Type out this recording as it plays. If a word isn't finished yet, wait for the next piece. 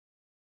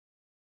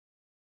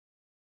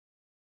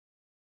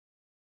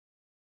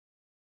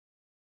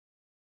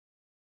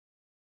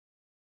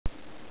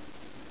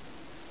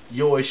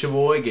Yo, it's your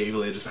boy,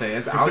 Gamulators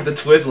fans. I'm the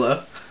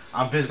Twizzler.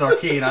 I'm Biz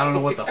Arcade. I don't know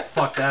what the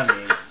fuck that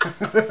means.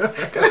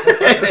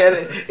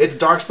 It's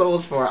Dark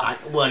Souls for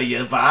what do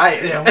you buy?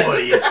 Yeah, what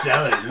are you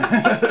selling?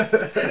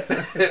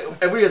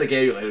 And we are the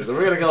Gamulators, and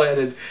we're gonna go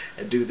ahead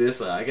and do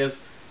this. I guess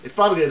it's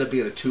probably gonna end up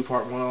being a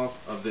two-part one-off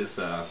of this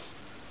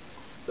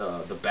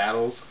the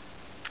battles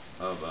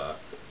of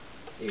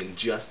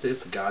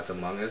Injustice: Gods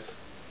Among Us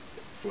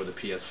for the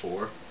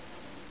PS4.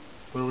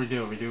 What are we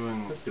doing? Are we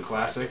doing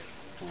classic?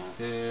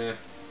 Yeah.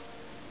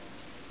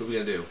 What are we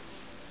gonna do?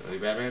 Any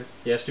Batman?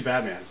 Yeah, let's do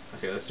Batman.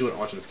 Okay, let's do an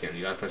alternate scan.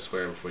 You gotta press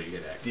square before you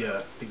hit X.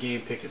 Yeah, the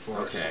game picked it for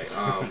us. Okay,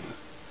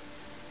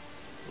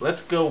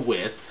 let's go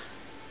with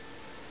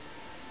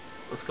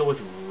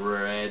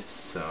Red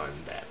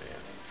Sun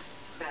Batman.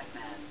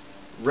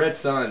 Red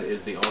Sun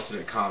is the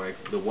alternate comic,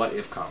 the what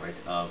if comic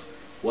of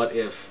what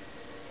if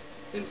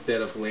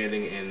instead of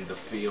landing in the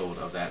field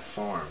of that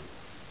farm,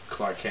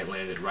 Clark Kent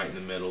landed right in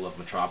the middle of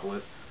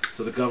Metropolis.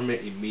 So the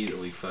government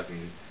immediately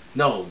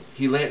not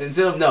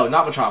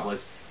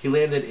Metropolis. He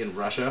landed in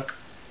Russia,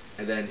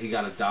 and then he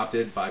got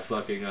adopted by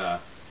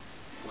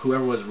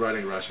whoever was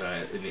running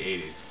Russia in the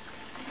 80s.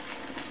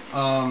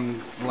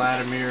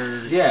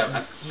 Vladimir.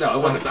 Yeah, no,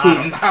 it wasn't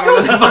Putin. I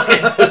don't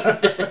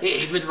know.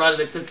 He's been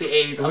running it since the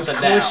 80s. It was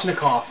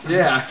Kalashnikov.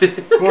 Yeah.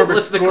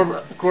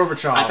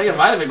 Gorbachev. I think it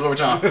might have been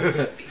Gorbachev.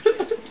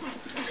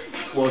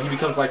 Well, he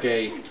becomes like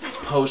a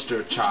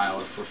poster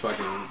child for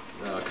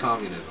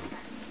communism.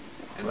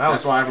 And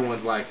that's why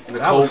everyone's like...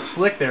 That was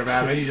slick there,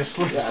 Batman. You just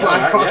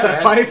slide across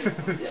that right? pipe.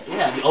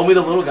 Yeah, only the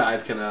little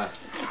guys can... the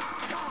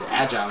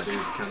agile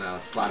dudes can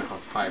slide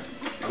across the pipe.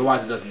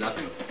 Otherwise, it does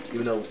nothing.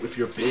 Even though if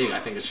you're big,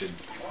 I think you should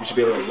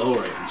be able to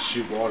lower it and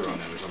shoot water on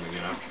them or something, you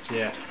know?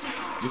 Yeah.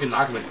 You can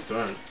knock them into the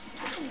throne.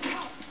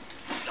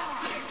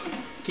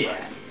 Yeah.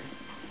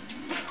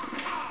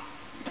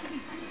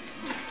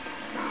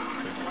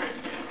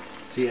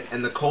 See,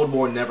 and the Cold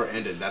War never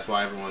ended. That's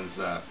why everyone's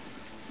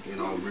in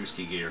all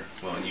Ruski gear.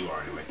 Well, you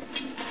are anyway.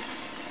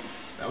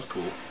 That was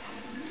cool.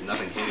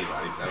 Nothing hit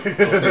anybody.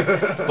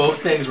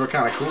 Both things were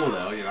kind of cool,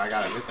 though. You know, I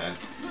gotta admit that.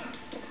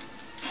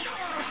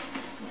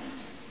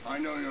 I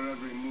know your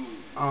every move.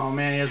 Oh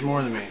man, he has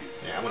more than me.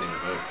 Yeah, I wouldn't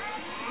even vote.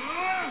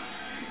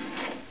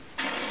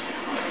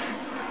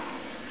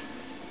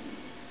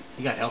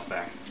 You got health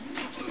back.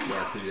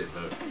 Yeah, because you didn't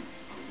vote.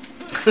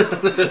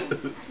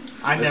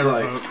 I never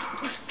vote.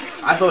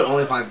 I vote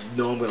only if I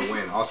know I'm gonna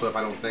win. Also, if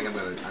I don't think I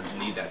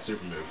need that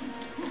super move.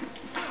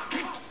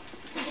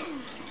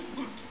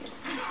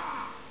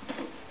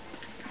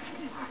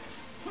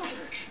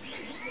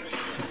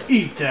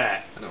 Eat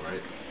that. I know,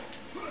 right?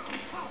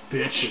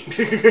 Bitch.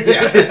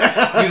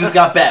 Yeah. You just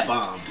got bat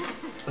bombed.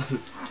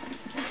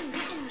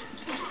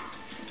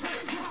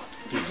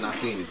 He's not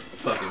seeing his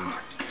fucking...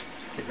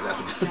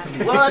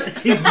 What?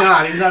 He's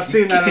not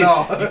seeing that at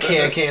all. You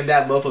can't can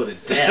that mofo to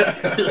death.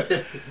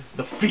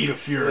 The feet of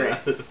fury.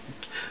 Yeah.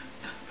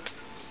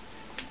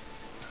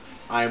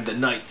 I am the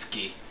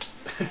Nightski.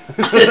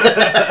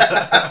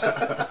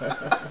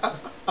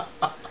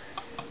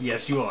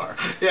 Yes, you are.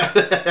 Yeah.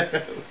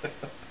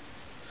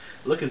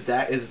 Look, his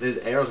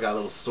arrow's got a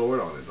little sword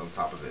on it, on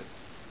top of it.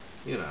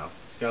 You know.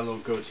 He's got a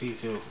little goatee,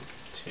 too.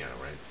 Yeah,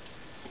 right.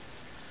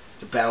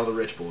 It's a battle of the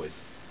rich boys.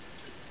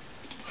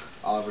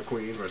 Oliver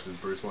Queen versus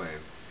Bruce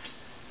Wayne.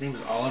 His name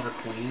was Oliver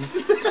Queen?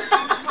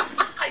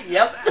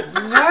 Yep.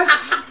 What?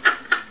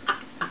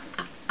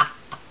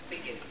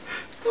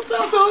 What's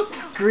up, dog?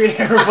 Green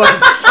Arrow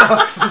fucking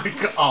sucks.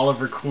 Like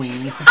Oliver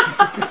Queen.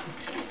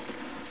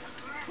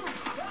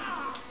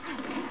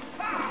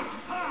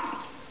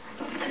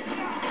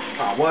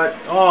 Oh, what?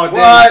 Oh, damn,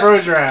 what? he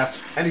froze your ass.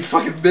 And he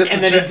fucking missed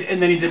and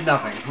then he did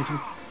nothing.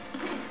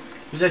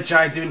 Who's that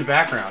giant dude in the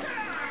background?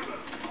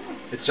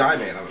 It's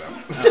Giant Man, I don't know.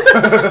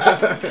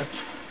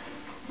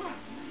 Oh.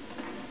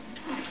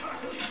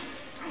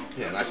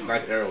 Yeah,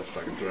 nice arrow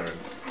fucking throwing.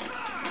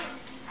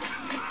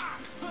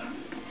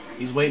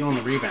 He's waiting on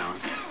the rebound.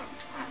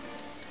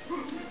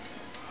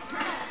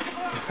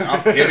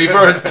 Oh, hit me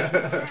first.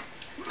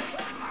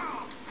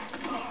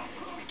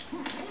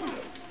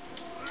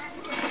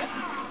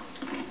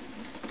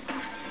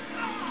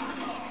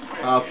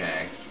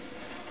 Okay.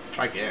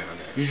 Try again.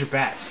 Okay. Use your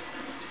bats.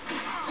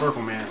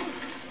 Circle, man.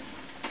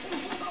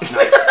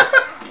 Nice.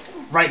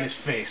 Right in his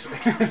face.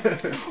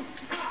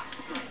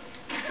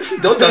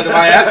 Don't dunk in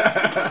my ass.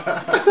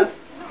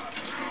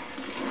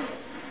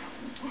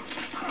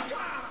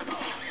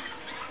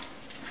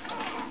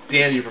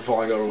 Damn you for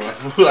falling over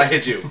when I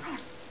hit you.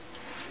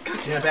 God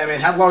damn, Batman,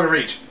 have longer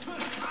reach.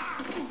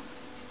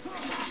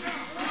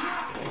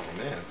 Oh,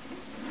 man.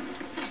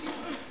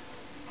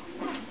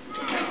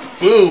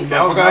 Boom!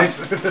 That was nice.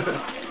 I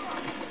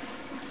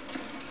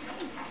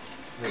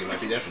think it might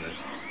be definite.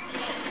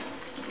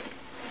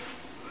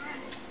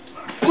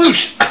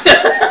 Whoosh!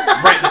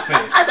 Right in the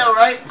face. I know,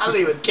 right? I don't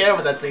even care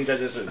about that thing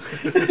transition.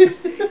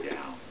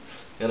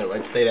 I know,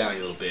 right? Stay down,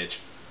 you little bitch.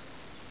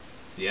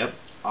 Yep.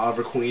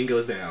 Oliver Queen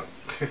goes down.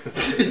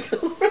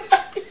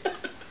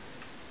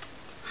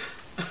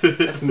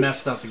 That's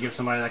messed up to give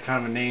somebody that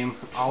kind of a name.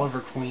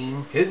 Oliver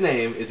Queen. His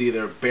name is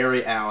either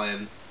Barry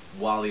Allen,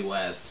 Wally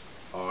West,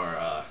 or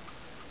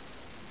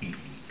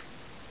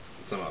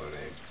some other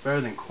name. It's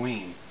better than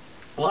Queen.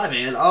 Why,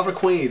 man? Oliver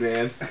Queen,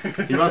 man.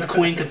 He runs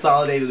Queen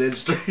Consolidated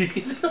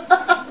Industries.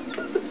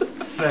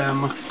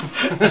 Fem. Oh,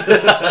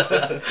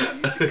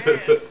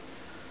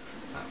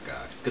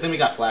 God. Good thing we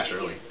got Flash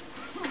early.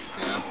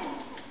 Yeah.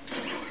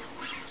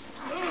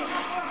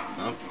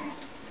 Oh,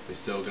 he's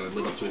still gonna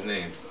live up to his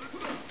name.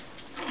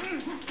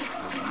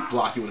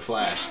 Block you with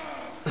Flash.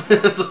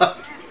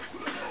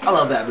 I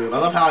love that move. I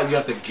love how you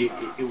have to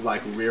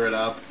like rear it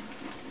up.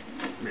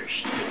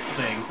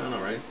 Thing. I know,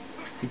 right?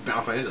 You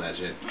bounce right into that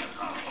shit.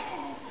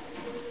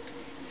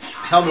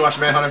 Help me, watch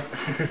Manhunter.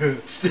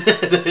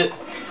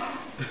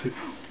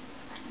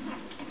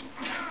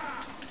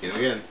 Get him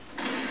again.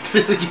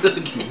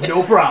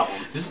 No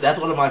problem. That's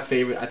one of my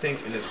favorite. I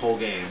think in this whole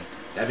game,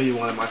 that'd be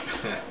one of my.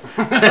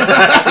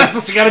 That's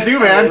what you gotta do,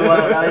 man.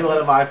 That'd be one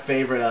of my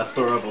favorite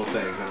throwable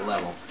things in a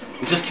level.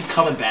 It just keeps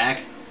coming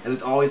back, and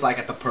it's always like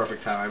at the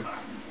perfect time.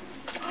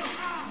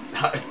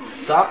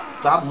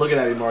 Stop looking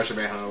at me, Martian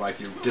Manhunter, like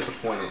you're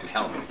disappointed and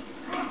help me.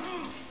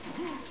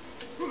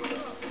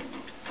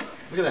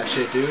 Look at that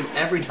shit, dude.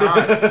 Every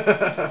time.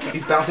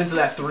 He's bounced into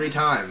that 3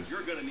 times.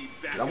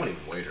 Dude, I won't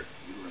even wager.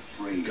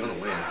 He's gonna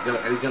win.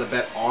 And he's gonna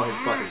bet all his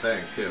fucking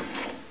things, too.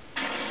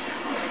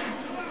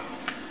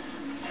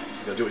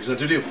 He's gonna do what he's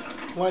gonna do.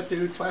 What,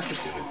 dude? Flash is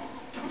stupid.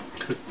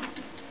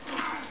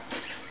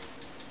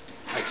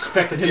 I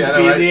expected him to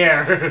be in the air.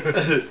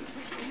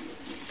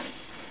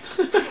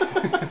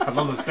 I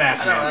love those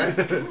bats, man. Right?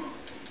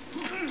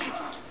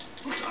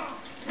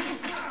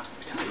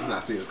 He's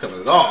not seeing this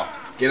coming at all.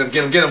 Get him,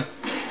 get him, get him.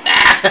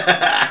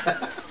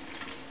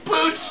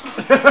 Boots!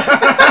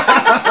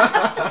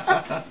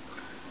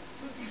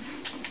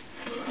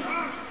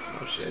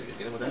 Oh shit, you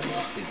get him with that?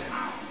 He's dead.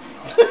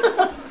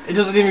 It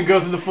doesn't even go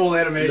through the full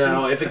animation.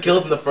 No, if it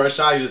kills him the first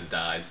shot, he just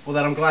dies. Well,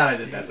 then I'm glad I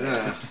did that.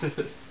 Yeah.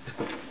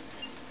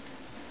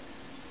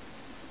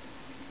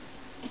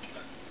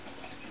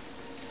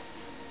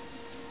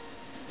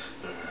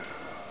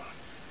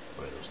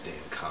 Where are those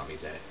damn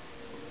commies at?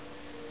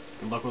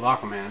 Good luck with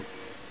Aquaman.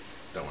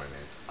 Don't worry,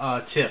 man.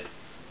 Tip.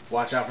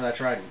 Watch out for that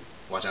trident.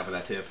 Watch out for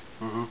that tip.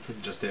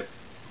 Mm-hmm. Just tip.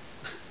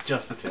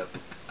 Just the tip.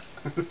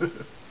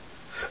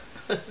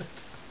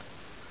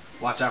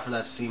 Watch out for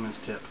that Siemens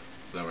tip.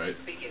 Is that right?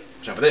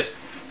 Watch out for this.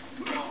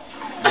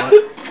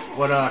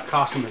 What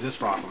costume is this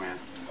for Aquaman?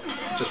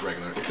 Just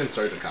regular. It's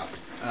inserted costume.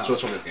 Oh. So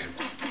it's from this game.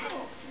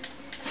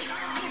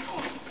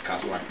 The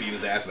costume where I beat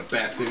his ass in a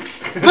bat suit.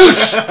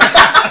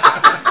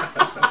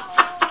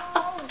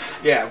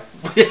 Yeah.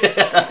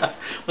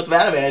 What's the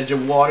matter, man? Is your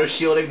water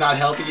shielding not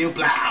helping you?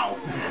 Blow!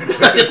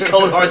 It's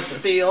cold hard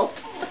steel.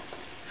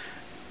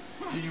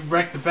 You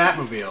wrecked the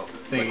Batmobile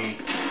thingy.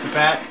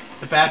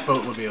 The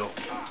Batboatmobile.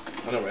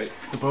 I know, right?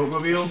 The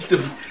boatmobile?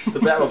 The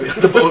Batmobile.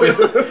 The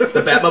boatmobile.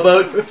 The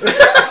Batmoboat.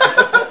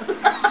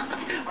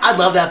 I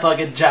love that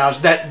fucking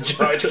charge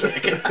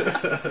kick.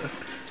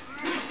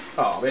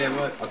 Oh man,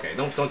 what? Okay,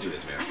 don't do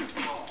this, man.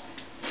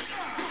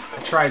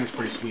 The trident's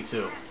pretty sweet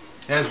too.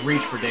 It has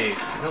reach for days.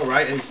 I know,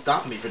 right? And he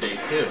stopped me for days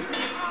too.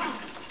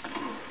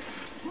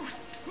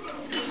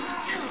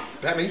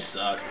 Batman, you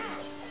suck.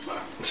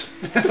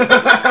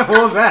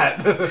 What was that?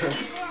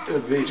 It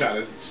was me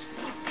trying to.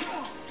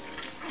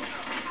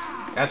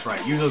 That's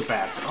right. Use those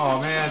bats. Oh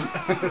man.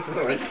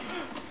 Alright.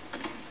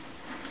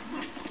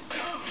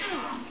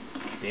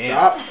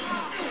 Damn.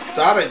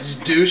 Stop it, you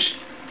douche.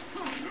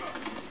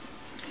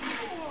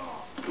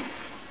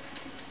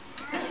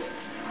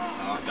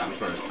 Oh, got me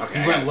first.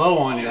 Okay. He went low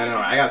on you. I know.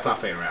 I gotta stop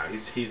playing around.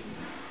 He's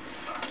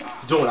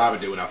doing what I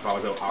would do when I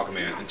was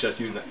Aquaman and just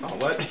using that. Oh,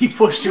 what? He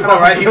pushed you. All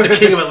right. He's the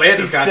king of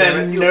Atlantis. He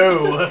Goddammit. said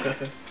no.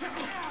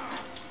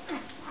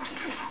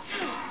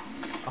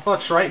 I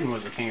thought Triton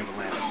was the king of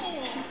Atlantis.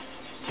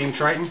 King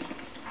Triton?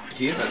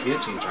 He is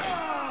King Triton.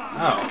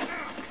 Oh.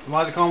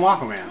 Why is it called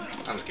Aquaman?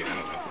 I'm just kidding. I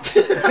don't know.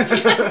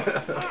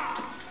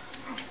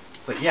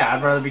 It's like, yeah,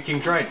 I'd rather be King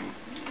Triton.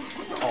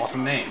 It's an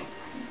awesome name.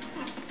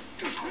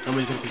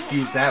 Nobody's gonna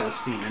confuse that with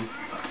semen.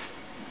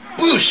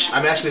 Boosh!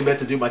 I'm actually meant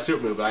to do my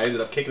super move, but I ended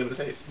up kicking him in the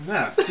face.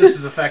 Yeah, it's just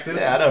as effective.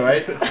 Yeah, I know,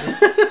 right?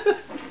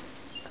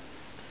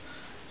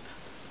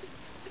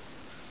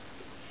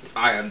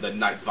 I am the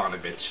Knight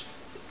Vonovich.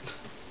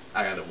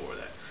 I got no more of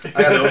that.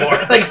 I got no more.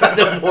 I got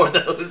no more of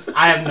those.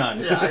 I have none.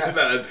 Yeah, I got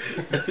none.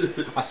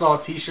 I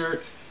saw a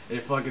T-shirt.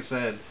 It fucking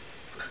said,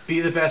 "Be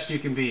the best you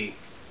can be,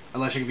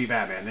 unless you can be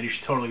Batman. Then you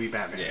should totally be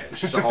Batman." Yeah, you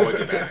should always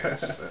be Batman.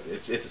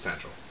 It's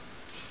essential.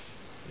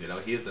 You know,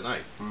 he is the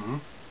Knight. Mm-hmm.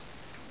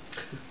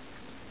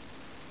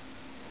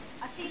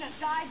 Athena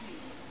died me.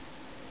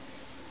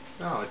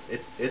 No,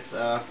 it's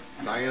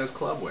Diana's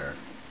clubwear.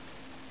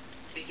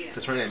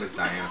 Because her name is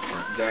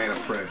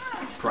Diana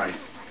Price.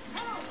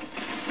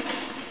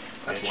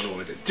 That's Wonder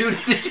Woman's name. Dude,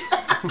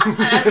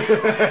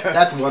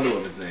 that's Wonder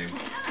Woman's name.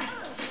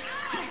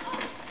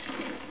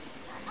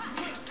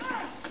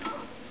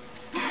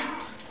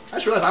 I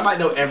just realized I might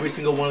know every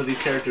single one of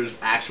these characters'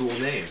 actual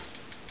names.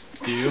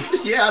 Do you?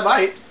 Yeah, I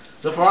might.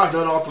 So far, I've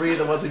done all 3 of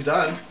the ones we've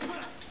done.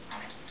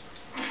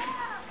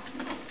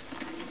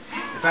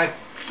 In fact,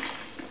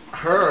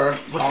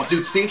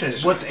 dude, scene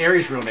transition. What's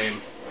Ares' real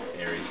name?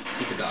 Ares.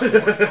 He's the god of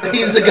war.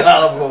 He's the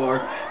god of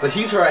war. But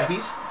he's right.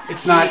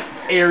 It's not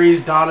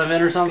Ares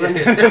Donovan or something.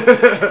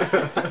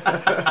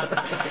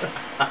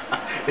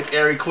 It's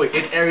Ares Queen.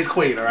 It's Ares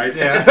Queen. All right.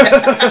 Yeah.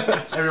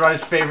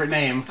 Everybody's favorite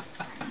name.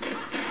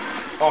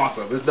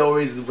 Awesome. There's no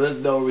reason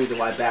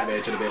why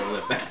Batman should have been able to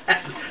lift that.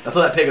 That's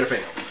all that pig in her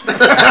face. Dude,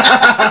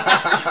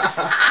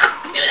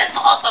 that's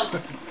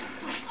awesome.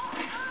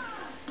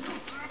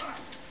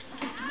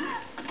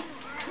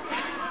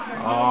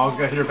 Oh, I was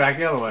gonna hit her back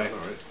the other way. All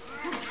right.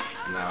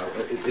 No,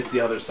 it's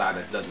the other side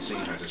that does the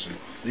scene transition.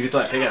 You can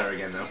throw that pig at her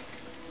again, though.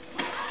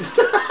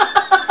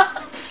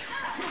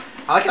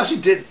 I like how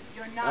she did.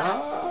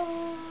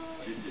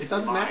 It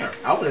doesn't matter.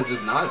 I would have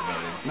just not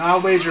voted. No,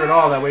 I'll wager it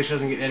all. That way she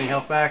doesn't get any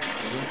health back.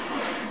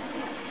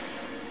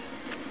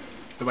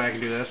 The way I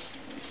can do this.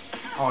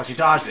 Oh, she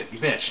dodged it. You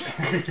bitch.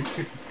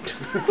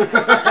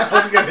 I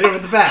was gonna hit her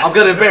with the bat. I'm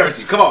gonna embarrass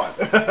you. Come on.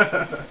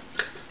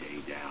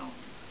 Stay down.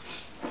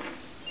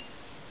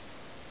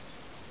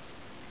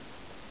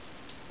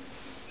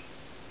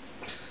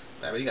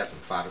 I mean, you got some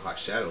 5 o'clock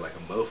shadow like a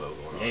mofo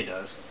going on. Yeah, he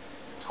does.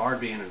 It's hard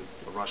being a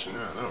Russian.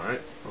 I know,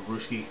 right? A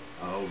Ruski.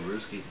 Oh,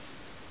 Ruski.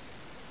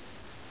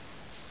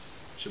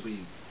 Should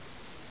we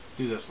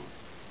Do this one.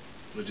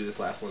 we'll do this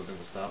last one and then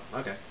we'll stop?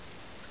 Okay.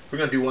 We're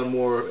going to do one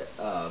more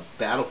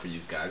battle for you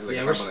guys.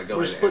 Yeah, we're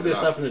split this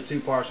up into 2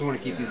 parts. We want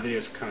to keep these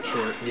videos kind of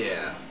short.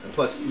 Yeah. And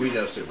plus, we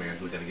know Superman's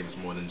going to give us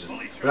more than just...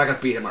 We're not going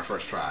to beat him our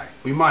first try.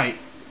 We might,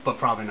 but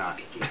probably not.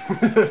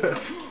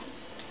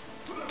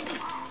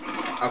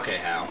 Okay,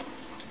 Hal.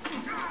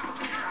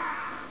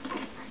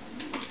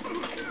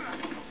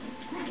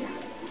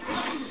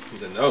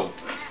 He's a no.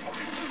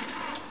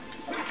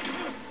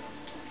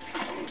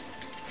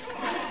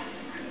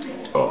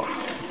 Oh.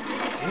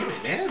 Damn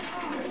it, man.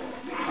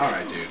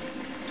 Alright, dude.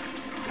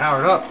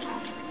 Powered up.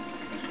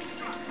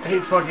 I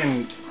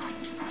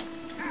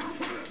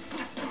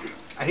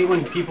hate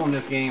when people in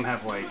this game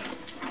have, like,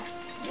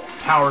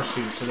 power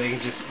suits so they can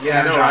just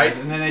Yeah, I know, right?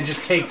 and then they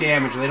just take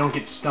damage and they don't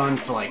get stunned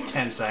for, like,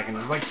 10 seconds.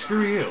 It's like,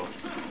 screw you.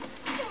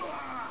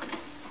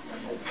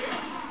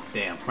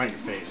 Damn, right in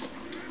your face.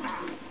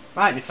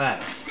 Right in your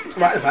face.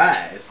 Right in the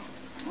eyes.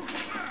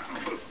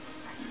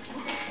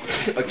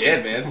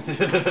 Again, man.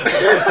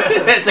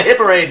 It's a hit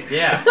parade.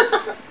 Yeah.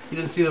 You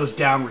didn't see those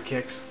downward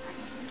kicks.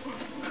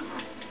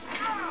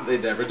 They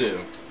never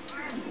do.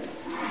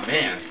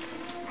 Man.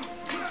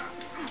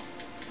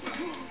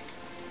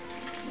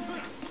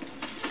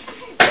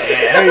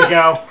 Yeah, there you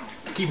go.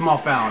 Keep him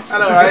off balance. I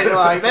know, right?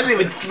 Like, that didn't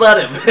even flood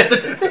him.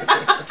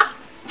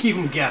 Keep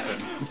him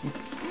guessing.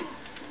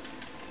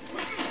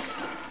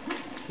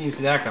 You didn't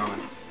see that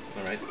coming.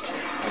 Alright.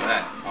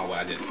 Alright. Oh, well,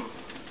 I didn't.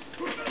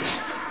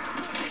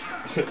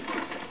 Okay.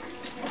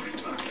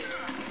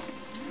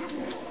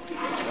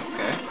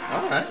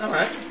 Alright,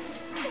 alright.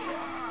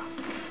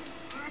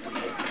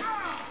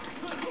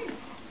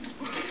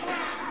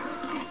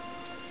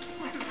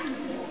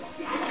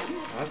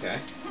 Okay.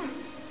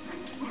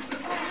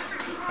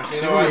 Actually,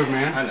 you know what?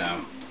 Man. I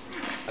know.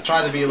 I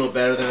tried to be a little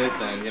better than it,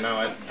 then, you know,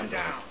 I'm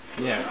down.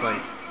 Yeah, it's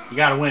like, you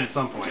gotta win at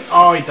some point.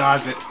 Oh, he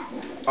dodged it.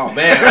 Oh,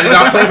 man, I did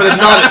not play for the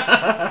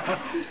nut.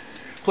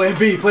 Plan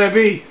B, plan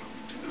B.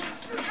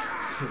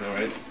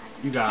 Alright.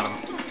 You got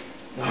him.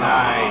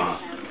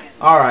 Nice.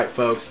 Alright,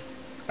 folks.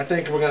 I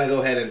think we're going to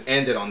go ahead and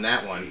end it on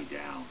that one.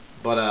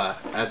 But,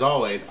 as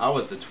always, I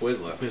was the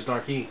Twizzler. Biz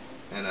Darky.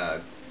 And,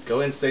 go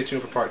ahead and stay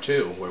tuned for part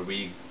 2, where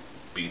we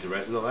beat the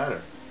rest of the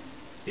ladder.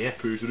 Yeah.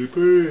 Peace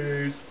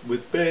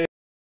with